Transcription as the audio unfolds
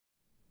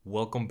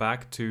Welcome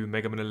back to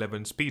Megaman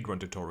 11 Speedrun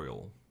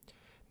tutorial.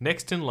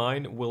 Next in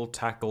line we'll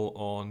tackle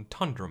on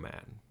Tundra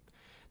Man.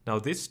 Now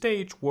this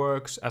stage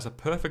works as a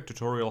perfect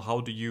tutorial how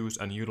to use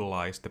and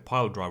utilize the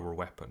piledriver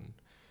weapon.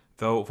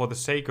 Though for the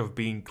sake of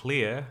being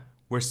clear,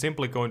 we're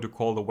simply going to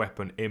call the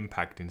weapon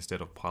Impact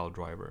instead of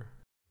piledriver.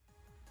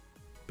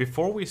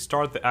 Before we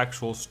start the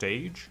actual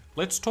stage,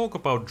 let's talk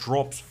about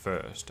drops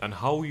first and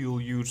how you'll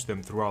use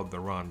them throughout the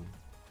run.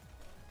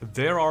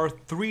 There are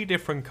 3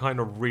 different kind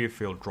of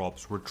refill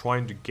drops we're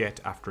trying to get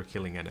after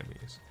killing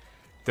enemies.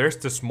 There's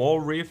the small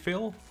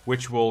refill,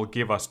 which will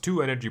give us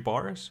 2 energy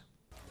bars,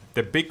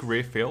 the big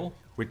refill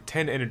with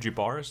 10 energy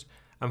bars,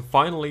 and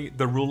finally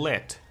the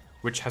roulette,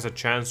 which has a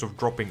chance of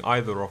dropping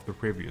either of the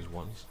previous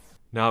ones.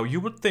 Now you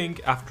would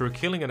think after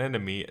killing an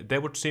enemy they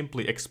would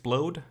simply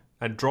explode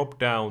and drop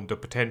down the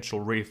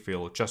potential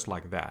refill just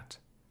like that.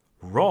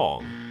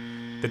 Wrong!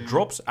 The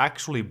drops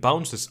actually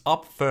bounces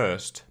up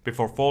first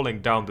before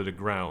falling down to the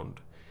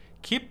ground.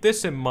 Keep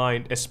this in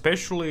mind,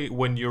 especially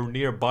when you're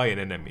nearby an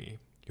enemy.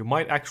 You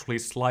might actually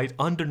slide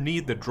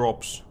underneath the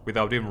drops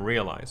without even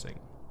realizing.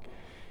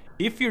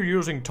 If you're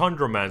using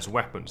Tundra Man's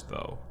weapons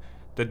though,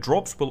 the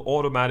drops will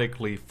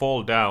automatically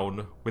fall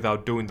down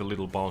without doing the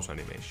little bounce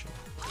animation.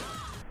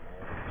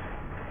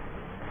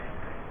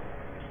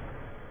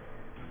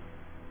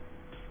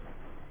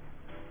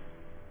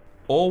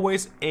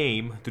 Always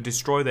aim to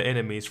destroy the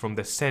enemies from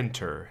the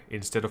center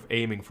instead of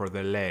aiming for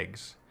their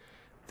legs.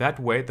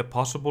 That way the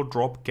possible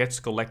drop gets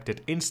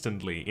collected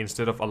instantly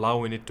instead of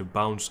allowing it to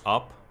bounce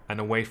up and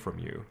away from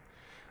you.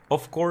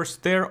 Of course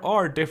there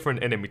are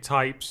different enemy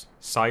types,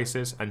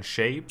 sizes and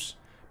shapes,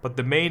 but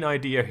the main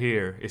idea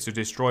here is to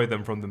destroy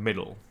them from the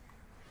middle.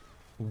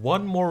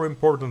 One more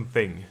important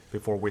thing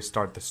before we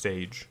start the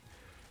stage.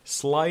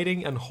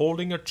 Sliding and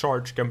holding a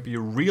charge can be a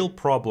real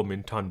problem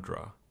in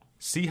Tundra.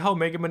 See how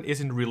Megaman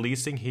isn't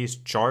releasing his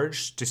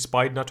charge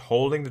despite not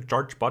holding the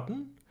charge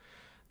button?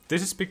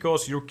 This is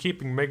because you're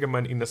keeping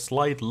Megaman in a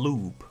slight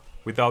loop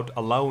without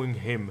allowing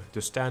him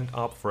to stand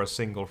up for a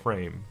single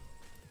frame.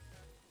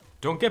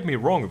 Don't get me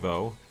wrong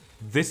though,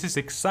 this is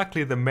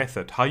exactly the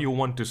method how you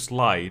want to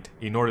slide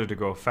in order to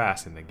go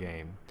fast in the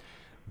game.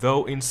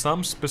 Though in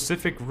some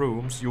specific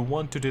rooms you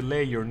want to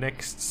delay your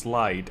next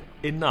slide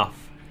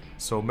enough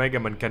so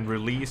Megaman can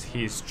release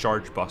his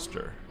charge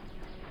buster.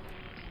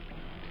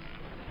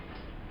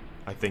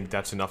 I think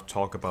that's enough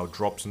talk about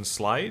drops and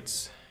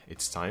slides.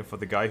 It's time for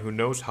the guy who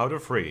knows how to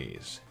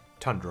freeze,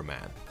 Tundra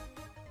Man.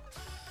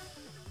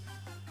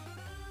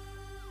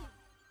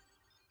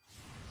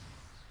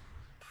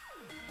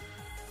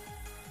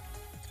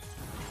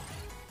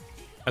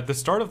 At the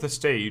start of the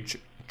stage,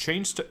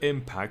 change to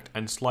impact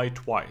and slide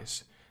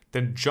twice,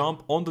 then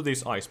jump onto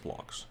these ice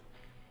blocks.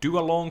 Do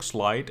a long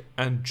slide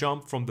and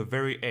jump from the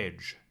very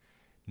edge.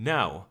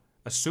 Now,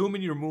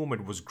 assuming your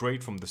movement was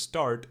great from the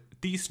start,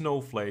 these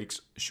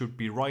snowflakes should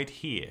be right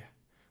here,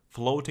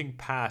 floating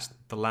past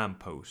the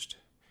lamppost.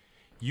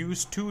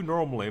 Use 2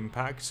 normal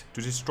impacts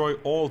to destroy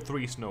all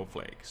 3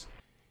 snowflakes.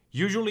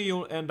 Usually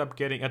you'll end up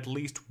getting at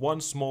least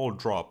 1 small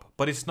drop,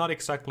 but it's not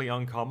exactly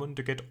uncommon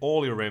to get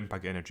all your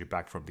impact energy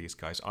back from these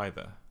guys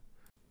either.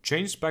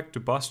 Change back to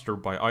Buster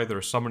by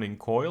either summoning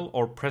Coil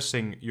or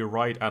pressing your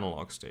right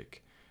analog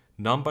stick.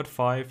 Numpad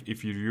 5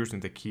 if you're using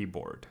the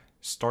keyboard.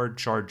 Start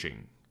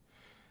charging.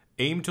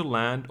 Aim to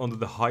land onto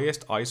the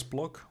highest ice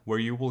block where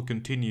you will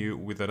continue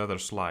with another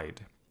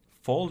slide.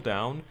 Fall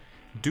down,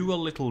 do a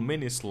little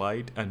mini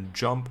slide and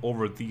jump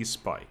over these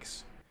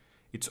spikes.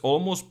 It's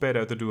almost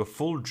better to do a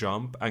full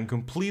jump and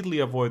completely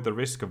avoid the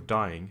risk of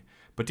dying,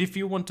 but if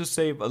you want to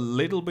save a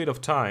little bit of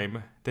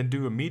time, then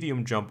do a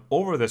medium jump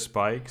over the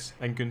spikes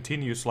and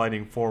continue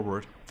sliding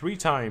forward 3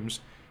 times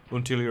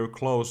until you're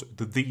close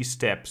to these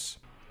steps.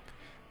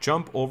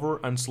 Jump over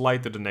and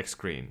slide to the next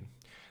screen.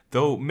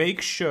 Though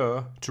make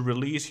sure to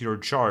release your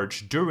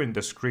charge during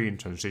the screen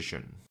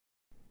transition.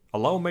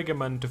 Allow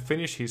Megaman to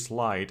finish his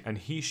slide and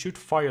he should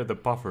fire the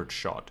buffered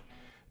shot.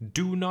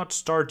 Do not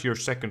start your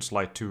second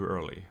slide too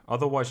early,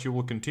 otherwise you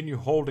will continue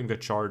holding the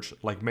charge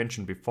like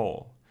mentioned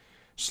before.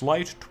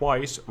 Slide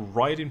twice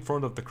right in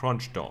front of the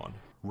crunch dawn.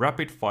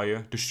 Rapid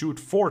fire to shoot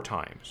 4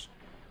 times.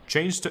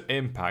 Change to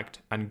impact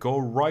and go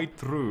right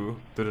through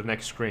to the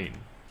next screen.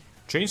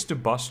 Change to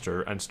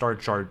Buster and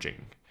start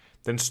charging.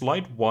 Then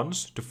slide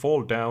once to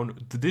fall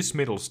down to this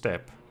middle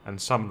step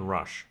and summon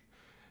Rush.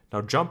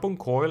 Now jump on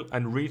Coil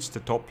and reach the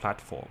top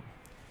platform.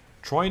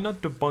 Try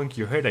not to bunk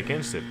your head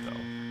against it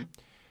though.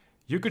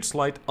 You could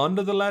slide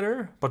under the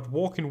ladder, but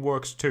walking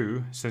works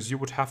too, since you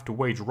would have to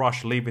wait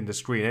Rush leaving the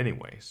screen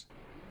anyways.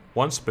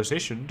 Once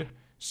positioned,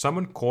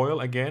 summon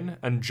Coil again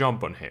and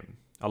jump on him,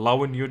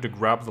 allowing you to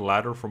grab the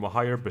ladder from a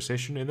higher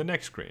position in the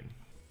next screen.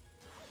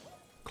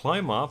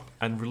 Climb up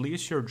and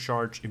release your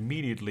charge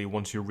immediately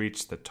once you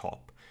reach the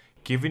top,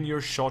 giving your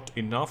shot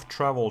enough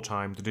travel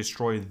time to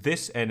destroy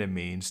this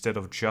enemy instead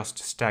of just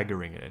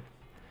staggering it.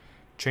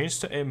 Change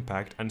to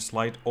impact and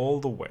slide all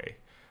the way.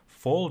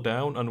 Fall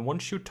down and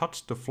once you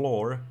touch the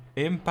floor,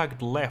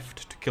 impact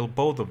left to kill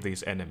both of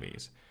these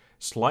enemies.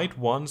 Slide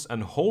once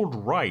and hold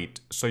right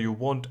so you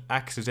won't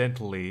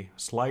accidentally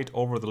slide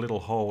over the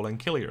little hole and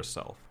kill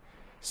yourself.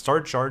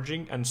 Start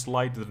charging and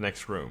slide to the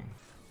next room.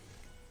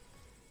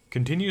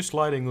 Continue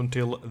sliding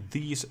until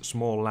these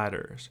small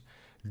ladders.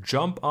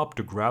 Jump up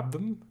to grab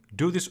them.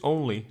 Do this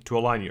only to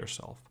align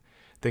yourself.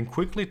 Then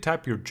quickly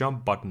tap your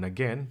jump button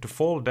again to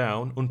fall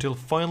down until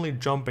finally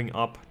jumping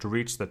up to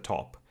reach the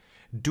top.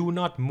 Do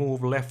not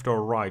move left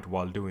or right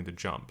while doing the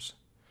jumps.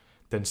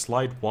 Then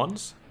slide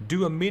once,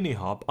 do a mini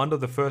hop under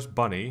the first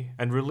bunny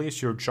and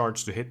release your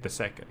charge to hit the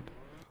second.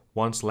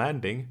 Once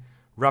landing,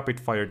 rapid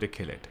fire to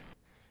kill it.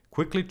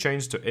 Quickly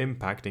change to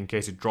impact in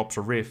case it drops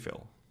a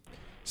refill.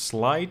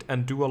 Slide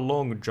and do a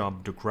long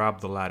jump to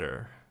grab the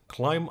ladder.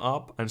 Climb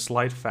up and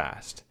slide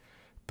fast,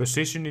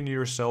 positioning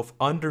yourself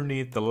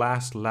underneath the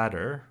last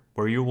ladder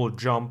where you will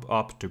jump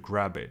up to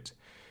grab it.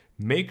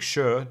 Make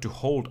sure to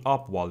hold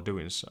up while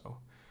doing so.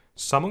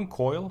 Summon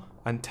Coil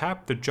and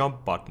tap the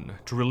jump button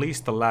to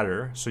release the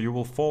ladder so you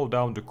will fall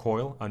down to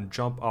Coil and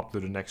jump up to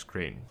the next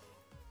screen.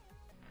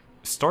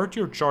 Start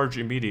your charge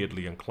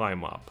immediately and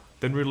climb up,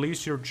 then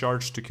release your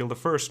charge to kill the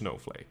first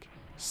snowflake.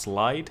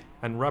 Slide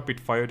and rapid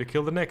fire to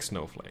kill the next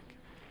snowflake.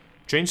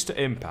 Change to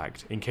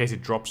impact in case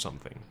it drops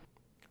something.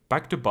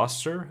 Back to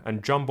Buster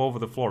and jump over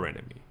the floor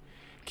enemy.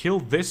 Kill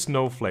this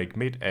snowflake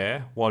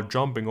mid-air while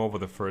jumping over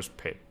the first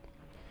pit.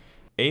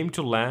 Aim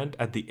to land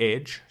at the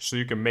edge so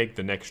you can make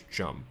the next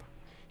jump.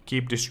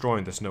 Keep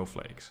destroying the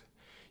snowflakes.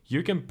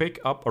 You can pick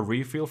up a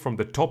refill from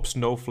the top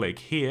snowflake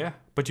here,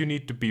 but you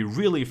need to be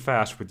really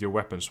fast with your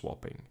weapon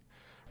swapping.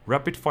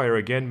 Rapid fire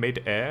again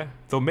mid-air,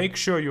 though make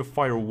sure you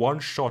fire one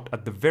shot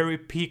at the very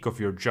peak of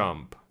your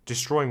jump,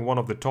 destroying one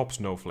of the top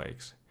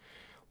snowflakes.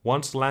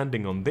 Once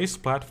landing on this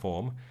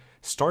platform,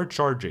 start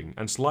charging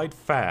and slide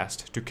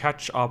fast to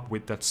catch up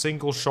with that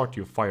single shot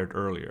you fired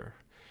earlier.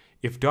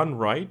 If done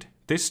right,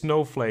 this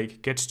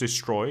snowflake gets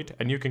destroyed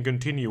and you can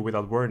continue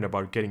without worrying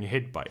about getting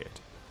hit by it.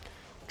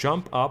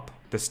 Jump up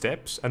the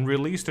steps and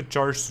release the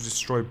charge to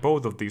destroy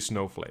both of these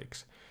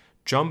snowflakes.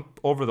 Jump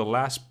over the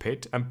last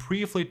pit and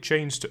briefly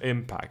change to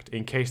impact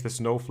in case the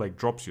snowflake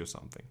drops you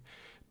something.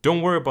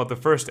 Don't worry about the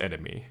first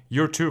enemy,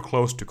 you're too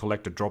close to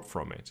collect a drop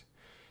from it.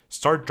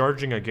 Start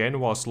charging again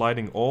while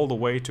sliding all the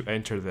way to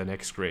enter the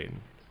next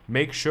screen.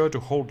 Make sure to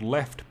hold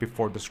left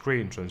before the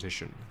screen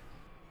transition.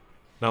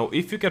 Now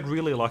if you get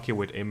really lucky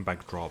with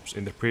impact drops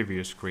in the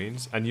previous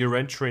screens and you're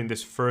entering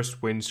this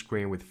first win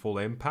screen with full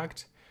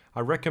impact, I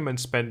recommend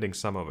spending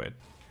some of it.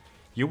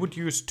 You would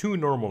use 2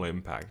 normal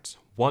impacts,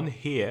 one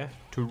here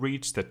to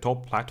reach the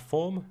top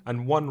platform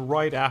and one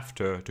right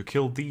after to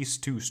kill these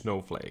 2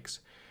 snowflakes.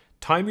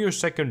 Time your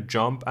second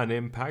jump and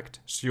impact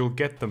so you'll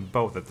get them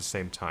both at the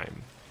same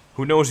time.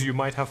 Who knows, you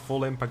might have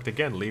full impact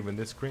again leaving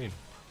this screen.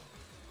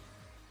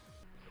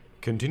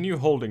 Continue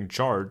holding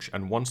charge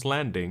and once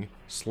landing,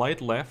 slide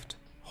left,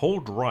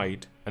 hold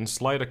right and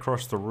slide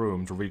across the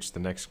room to reach the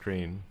next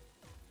screen.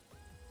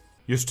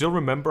 You still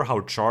remember how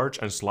charge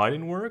and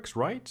sliding works,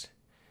 right?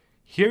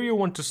 Here you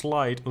want to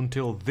slide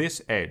until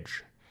this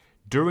edge.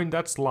 During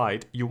that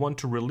slide, you want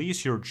to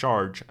release your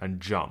charge and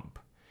jump.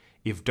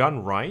 If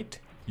done right,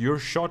 your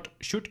shot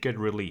should get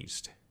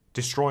released,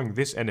 destroying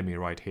this enemy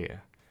right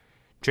here.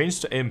 Change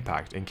to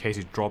impact in case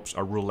it drops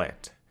a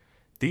roulette.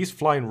 These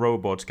flying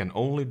robots can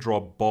only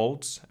drop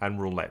bolts and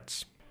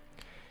roulettes.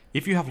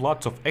 If you have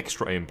lots of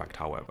extra impact,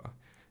 however,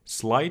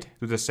 slide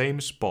to the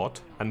same spot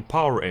and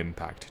power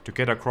impact to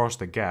get across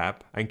the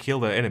gap and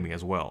kill the enemy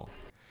as well.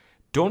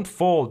 Don't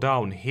fall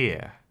down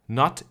here,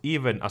 not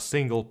even a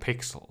single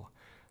pixel.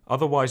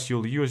 Otherwise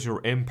you'll use your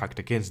impact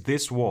against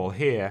this wall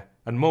here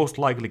and most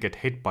likely get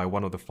hit by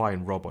one of the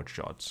flying robot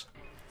shots.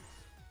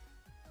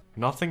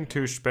 Nothing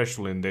too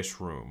special in this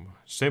room.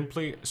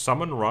 Simply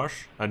summon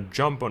Rush and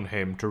jump on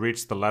him to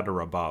reach the ladder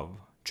above.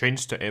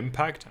 Change to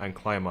impact and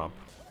climb up.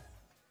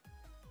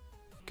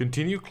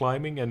 Continue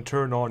climbing and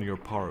turn on your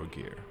power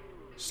gear.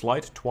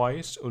 Slide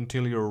twice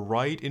until you're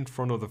right in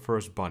front of the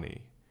first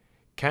bunny.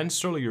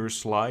 Cancel your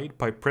slide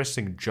by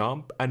pressing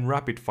jump and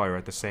rapid fire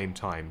at the same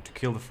time to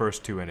kill the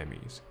first 2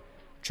 enemies.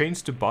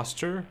 Change to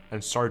Buster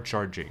and start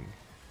charging.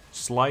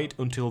 Slide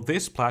until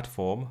this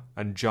platform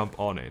and jump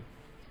on it.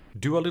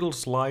 Do a little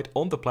slide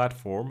on the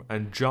platform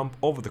and jump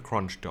over the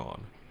crunch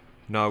dawn.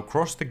 Now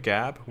cross the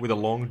gap with a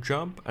long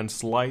jump and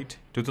slide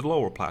to the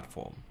lower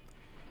platform.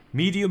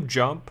 Medium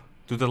jump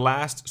to the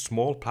last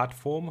small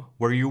platform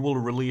where you will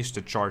release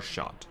the charge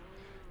shot.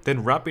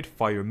 Then rapid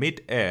fire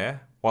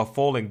mid-air while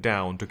falling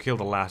down to kill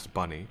the last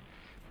bunny.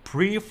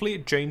 Briefly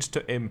change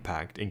to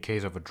impact in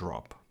case of a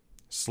drop.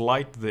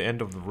 Slide to the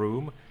end of the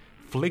room,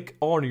 flick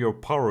on your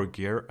power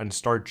gear and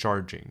start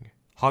charging.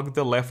 Hug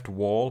the left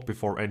wall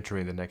before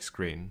entering the next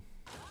screen.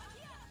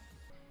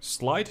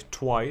 Slide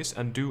twice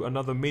and do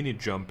another mini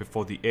jump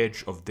before the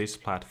edge of this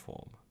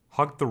platform.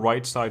 Hug the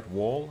right side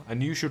wall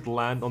and you should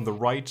land on the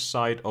right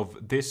side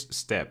of this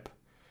step.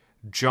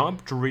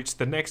 Jump to reach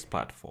the next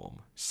platform.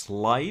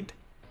 Slide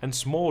and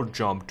small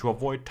jump to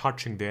avoid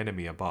touching the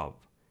enemy above.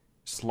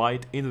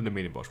 Slide into the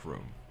Miniboss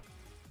room.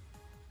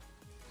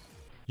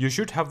 You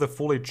should have the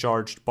fully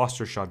charged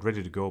Buster Shot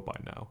ready to go by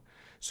now.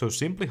 so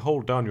simply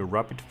hold down your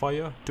rapid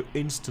fire to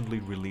instantly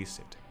release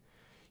it.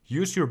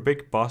 Use your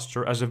big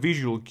buster as a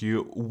visual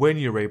cue when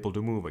you're able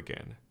to move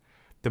again.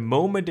 The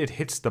moment it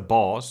hits the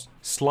boss,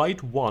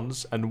 slide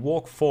once and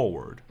walk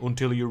forward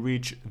until you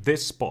reach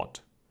this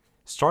spot.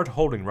 Start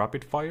holding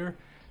rapid fire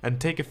and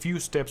take a few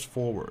steps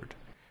forward.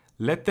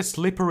 Let the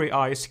slippery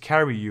ice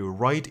carry you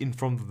right in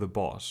front of the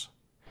boss.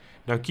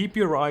 Now keep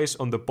your eyes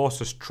on the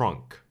boss's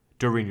trunk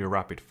during your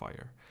rapid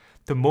fire.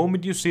 The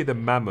moment you see the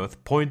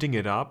mammoth pointing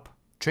it up,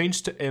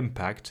 change to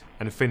impact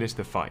and finish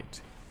the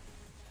fight.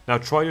 Now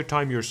try to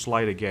time your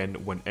slide again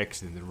when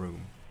exiting the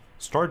room.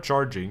 Start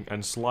charging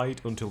and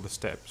slide until the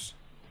steps.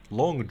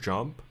 Long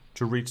jump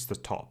to reach the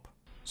top.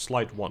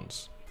 Slide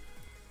once.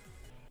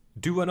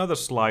 Do another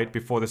slide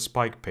before the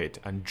spike pit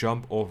and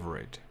jump over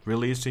it,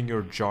 releasing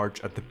your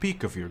charge at the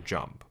peak of your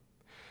jump.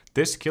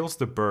 This kills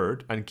the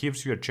bird and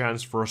gives you a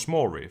chance for a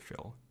small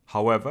refill.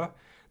 However,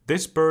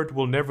 this bird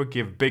will never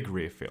give big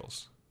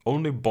refills,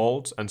 only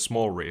bolts and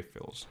small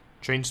refills.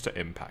 Change to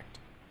impact.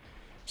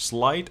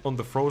 Slide on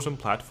the frozen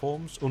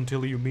platforms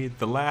until you meet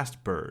the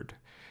last bird.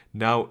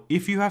 Now,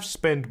 if you have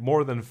spent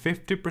more than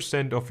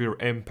 50% of your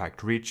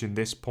impact reaching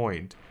this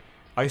point,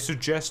 I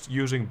suggest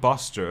using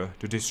Buster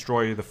to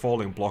destroy the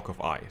falling block of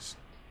ice.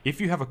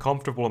 If you have a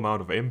comfortable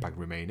amount of impact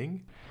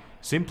remaining,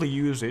 simply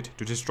use it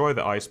to destroy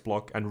the ice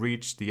block and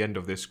reach the end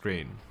of this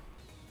screen.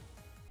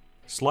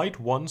 Slide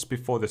once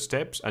before the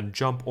steps and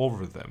jump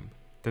over them,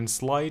 then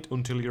slide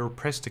until you're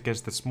pressed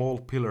against the small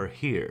pillar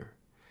here.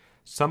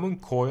 Summon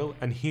Coil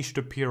and he should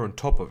appear on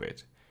top of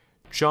it.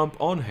 Jump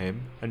on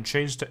him and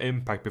change the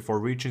impact before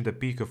reaching the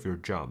peak of your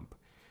jump.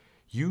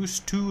 Use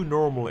 2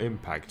 normal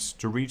impacts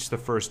to reach the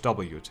first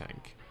W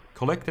tank.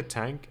 Collect the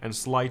tank and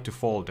slide to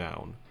fall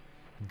down.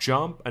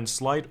 Jump and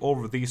slide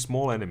over these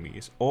small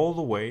enemies all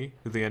the way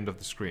to the end of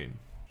the screen.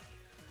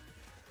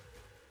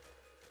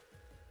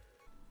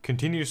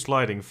 Continue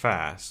sliding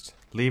fast,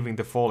 leaving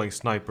the falling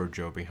Sniper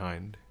Joe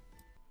behind.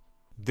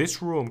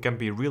 This room can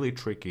be really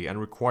tricky and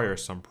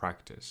requires some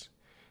practice.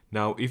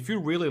 Now, if you're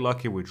really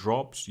lucky with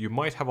drops, you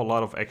might have a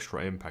lot of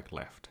extra impact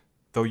left.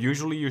 Though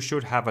usually you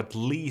should have at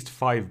least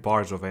 5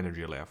 bars of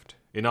energy left,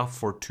 enough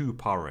for 2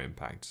 power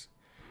impacts.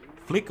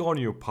 Flick on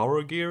your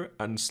power gear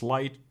and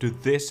slide to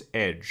this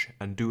edge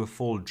and do a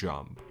full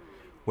jump.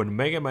 When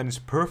Megaman is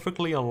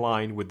perfectly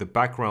aligned with the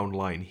background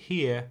line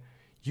here,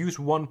 use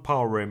 1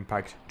 power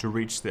impact to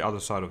reach the other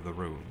side of the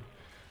room.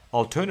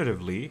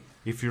 Alternatively,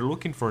 if you're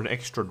looking for an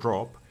extra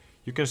drop,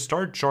 you can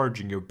start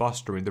charging your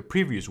buster in the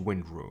previous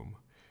wind room,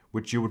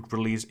 which you would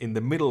release in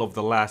the middle of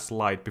the last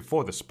slide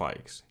before the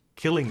spikes,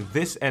 killing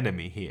this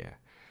enemy here.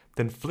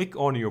 Then flick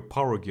on your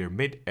power gear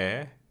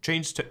mid-air,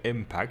 change to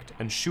impact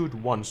and shoot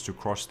once to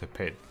cross the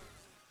pit.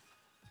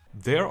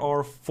 There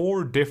are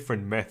 4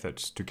 different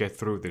methods to get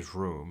through this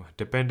room,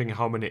 depending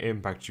how many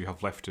impacts you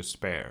have left to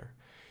spare.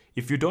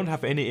 If you don't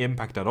have any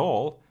impact at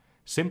all,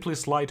 simply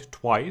slide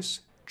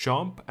twice,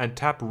 jump and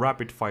tap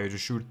rapid fire to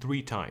shoot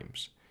 3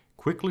 times.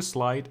 Quickly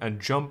slide and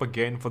jump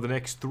again for the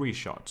next 3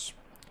 shots.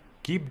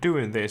 Keep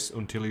doing this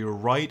until you're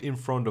right in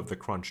front of the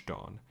crunch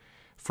dawn.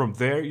 From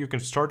there you can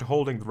start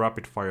holding the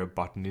rapid fire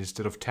button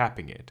instead of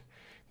tapping it,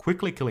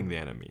 quickly killing the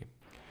enemy.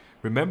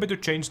 Remember to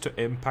change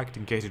to impact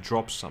in case it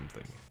drops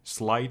something.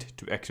 Slide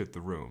to exit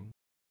the room.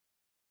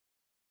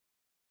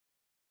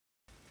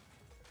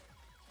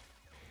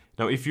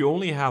 Now if you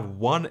only have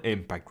 1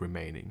 impact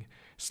remaining,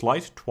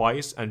 slide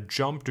twice and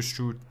jump to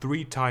shoot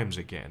 3 times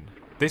again.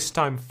 This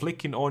time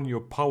flicking on your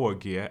power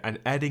gear and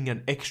adding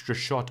an extra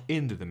shot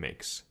into the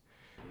mix.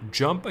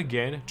 Jump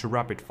again to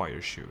rapid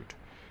fire shoot.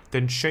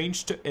 Then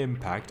change to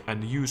impact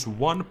and use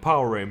 1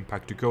 power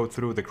impact to go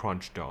through the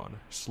crunch dawn.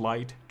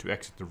 Slide to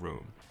exit the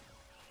room.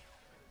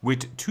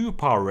 With 2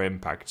 power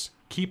impacts,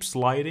 keep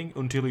sliding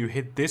until you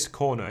hit this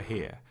corner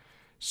here.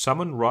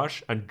 Summon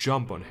Rush and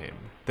jump on him.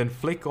 Then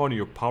flick on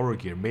your power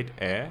gear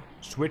mid-air,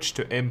 switch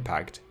to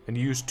impact and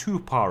use 2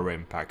 power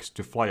impacts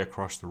to fly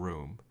across the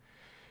room.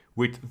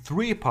 With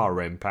 3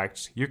 power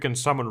impacts, you can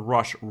summon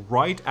Rush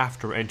right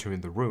after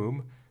entering the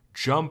room,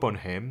 jump on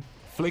him,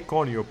 flick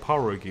on your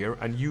power gear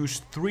and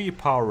use 3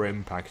 power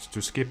impacts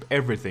to skip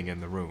everything in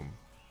the room.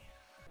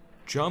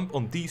 Jump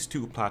on these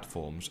 2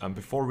 platforms and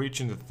before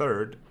reaching the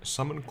 3rd,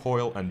 summon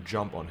Coil and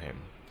jump on him.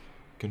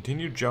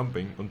 Continue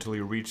jumping until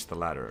you reach the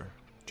ladder.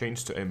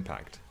 Change to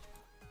impact.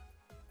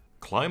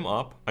 Climb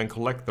up and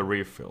collect the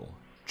refill.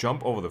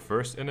 Jump over the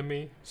first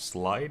enemy,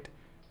 slide,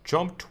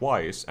 jump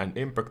twice and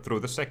impact through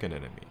the second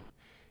enemy.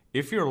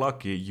 If you're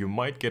lucky, you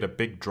might get a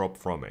big drop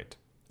from it,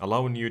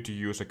 allowing you to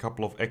use a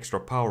couple of extra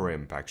power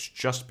impacts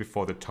just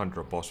before the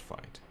Tundra boss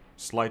fight.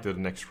 Slide to the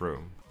next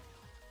room.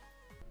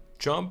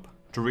 Jump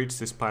to reach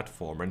this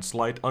platform and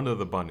slide under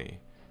the bunny.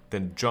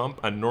 Then jump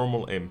and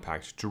normal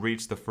impact to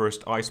reach the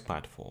first ice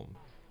platform.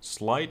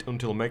 Slide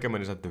until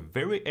Megaman is at the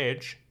very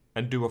edge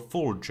and do a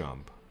full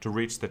jump to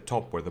reach the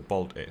top where the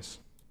bolt is.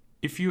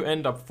 If you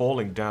end up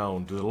falling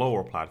down to the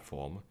lower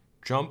platform,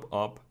 jump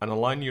up and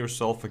align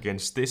yourself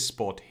against this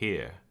spot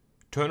here.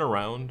 Turn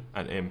around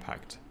and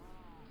impact.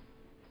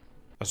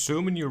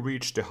 Assuming you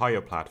reach the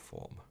higher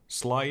platform,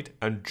 slide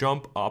and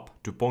jump up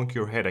to bonk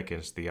your head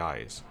against the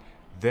ice.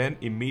 Then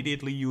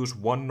immediately use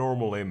one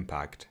normal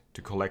impact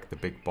to collect the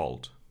big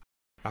bolt.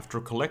 After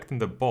collecting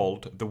the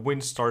bolt, the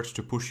wind starts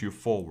to push you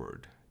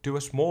forward. Do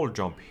a small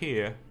jump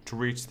here to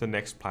reach the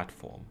next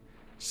platform.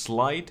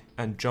 Slide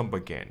and jump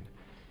again.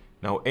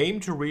 Now aim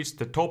to reach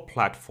the top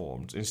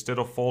platforms instead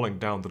of falling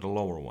down to the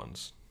lower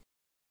ones.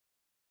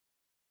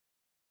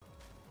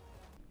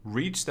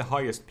 Reach the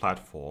highest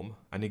platform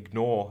and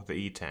ignore the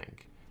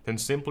E-tank. Then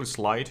simply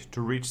slide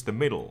to reach the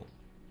middle.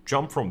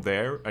 Jump from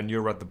there and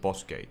you're at the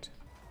boss gate.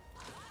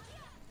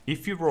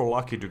 If you were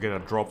lucky to get a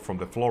drop from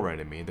the floor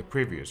enemy in the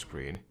previous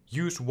screen,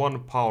 use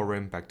one power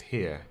impact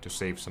here to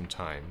save some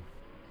time.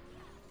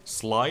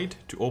 Slide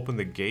to open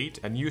the gate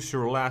and use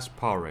your last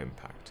power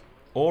impact.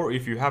 Or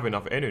if you have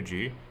enough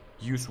energy,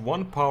 use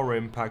one power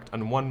impact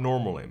and one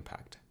normal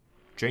impact.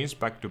 Change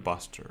back to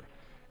Buster.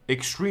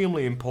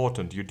 Extremely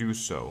important you do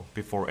so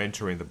before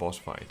entering the boss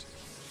fight.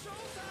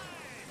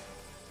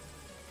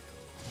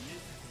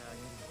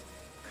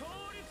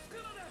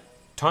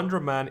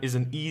 Tundra Man is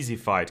an easy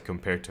fight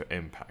compared to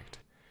Impact.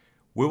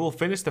 We will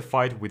finish the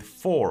fight with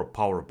 4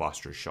 Power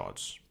Buster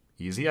shots.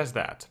 Easy as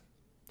that.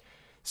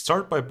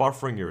 Start by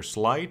buffering your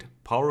slide,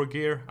 power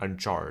gear and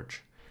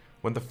charge.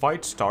 When the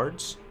fight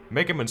starts,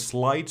 Megaman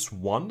slides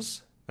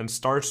once and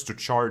starts to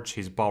charge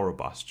his Power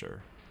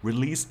Buster.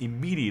 Release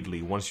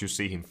immediately once you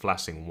see him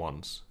flashing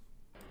once.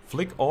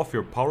 Flick off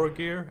your power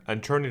gear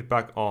and turn it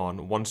back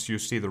on once you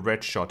see the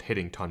red shot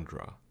hitting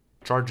Tundra.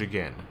 Charge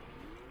again.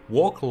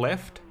 Walk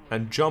left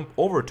and jump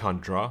over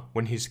Tundra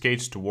when he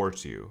skates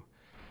towards you.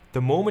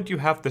 The moment you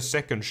have the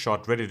second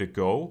shot ready to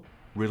go,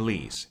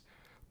 release.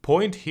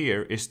 Point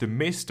here is to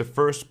miss the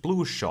first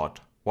blue shot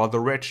while the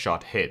red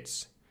shot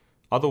hits.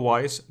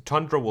 Otherwise,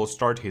 Tundra will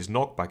start his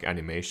knockback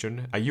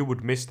animation and you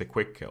would miss the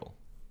quick kill.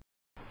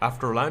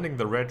 After landing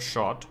the red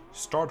shot,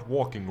 start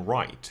walking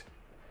right.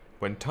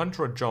 When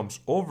Tundra jumps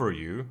over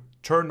you,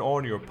 turn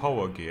on your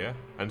power gear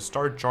and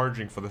start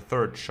charging for the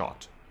third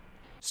shot.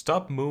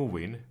 Stop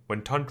moving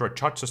when Tundra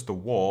touches the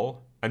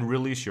wall and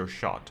release your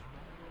shot.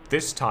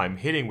 This time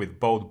hitting with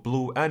both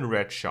blue and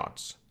red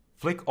shots.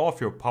 Flick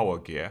off your power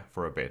gear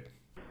for a bit.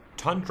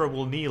 Tundra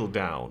will kneel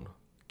down,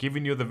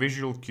 giving you the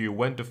visual cue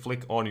when to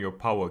flick on your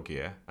power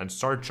gear and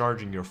start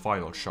charging your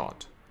final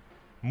shot.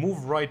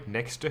 Move right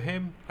next to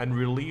him and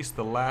release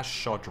the last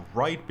shot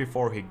right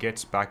before he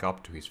gets back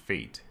up to his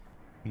feet.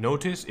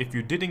 Notice if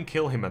you didn't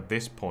kill him at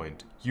this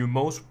point, you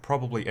most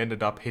probably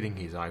ended up hitting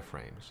his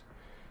iframes.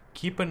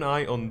 Keep an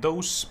eye on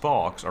those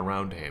sparks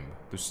around him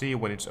to see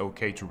when it's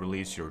okay to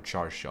release your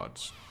charge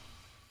shots.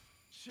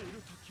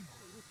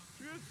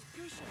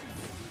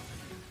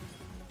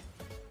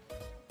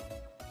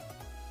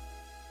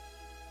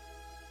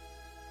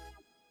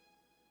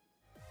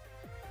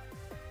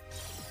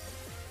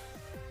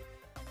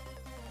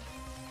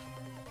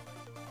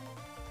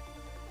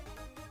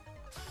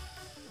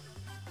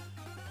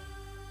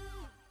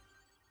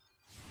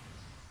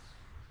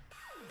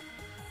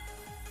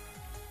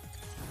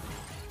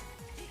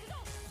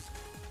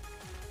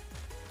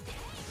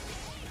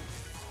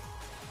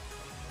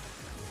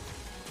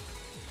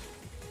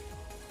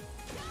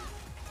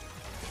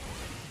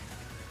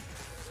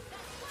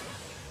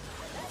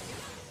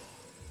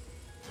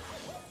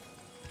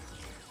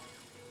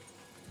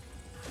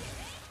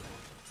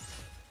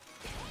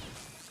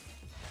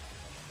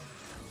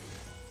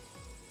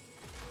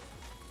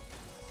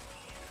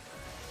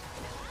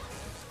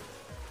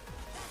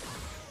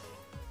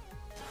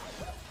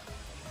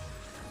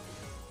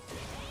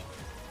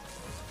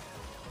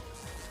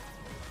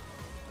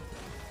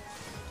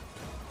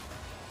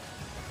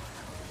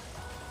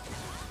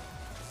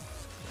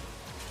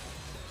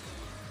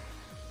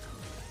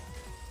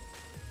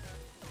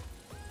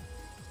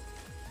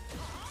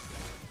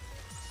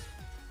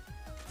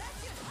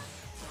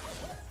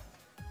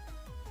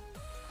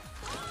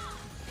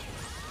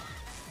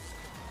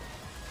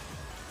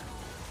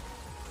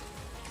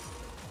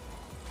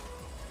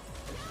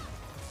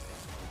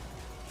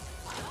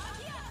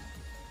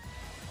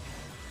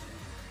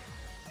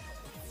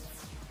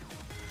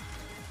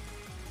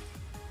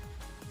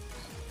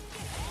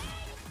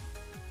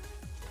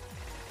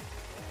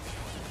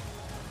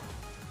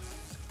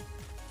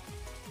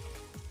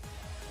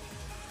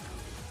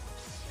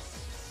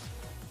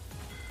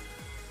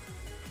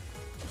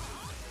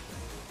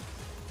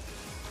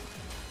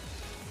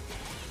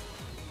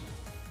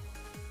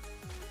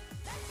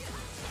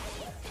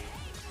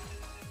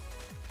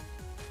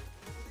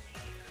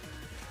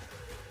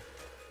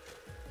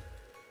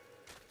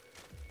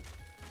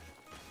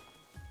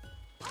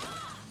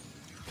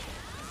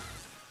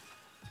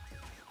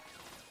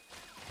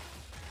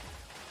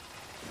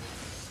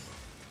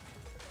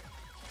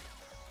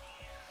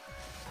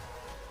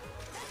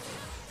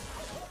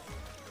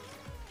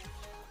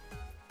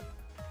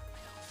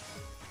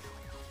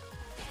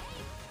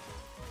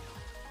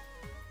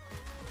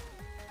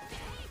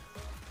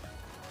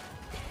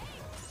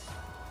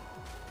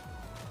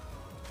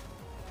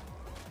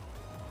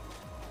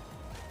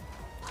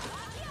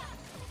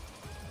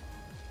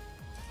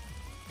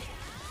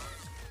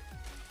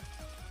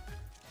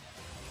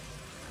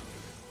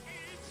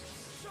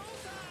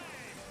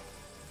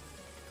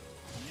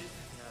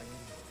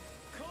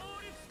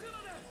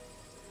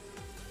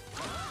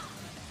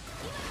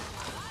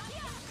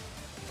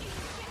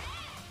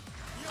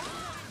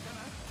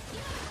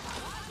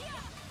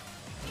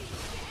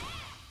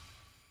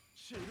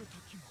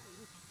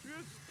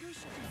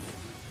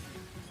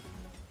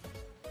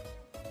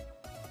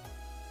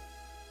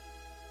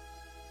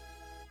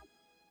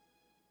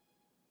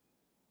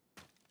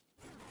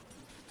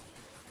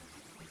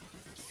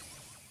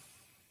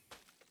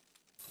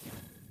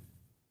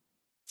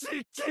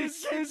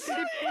 失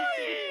敗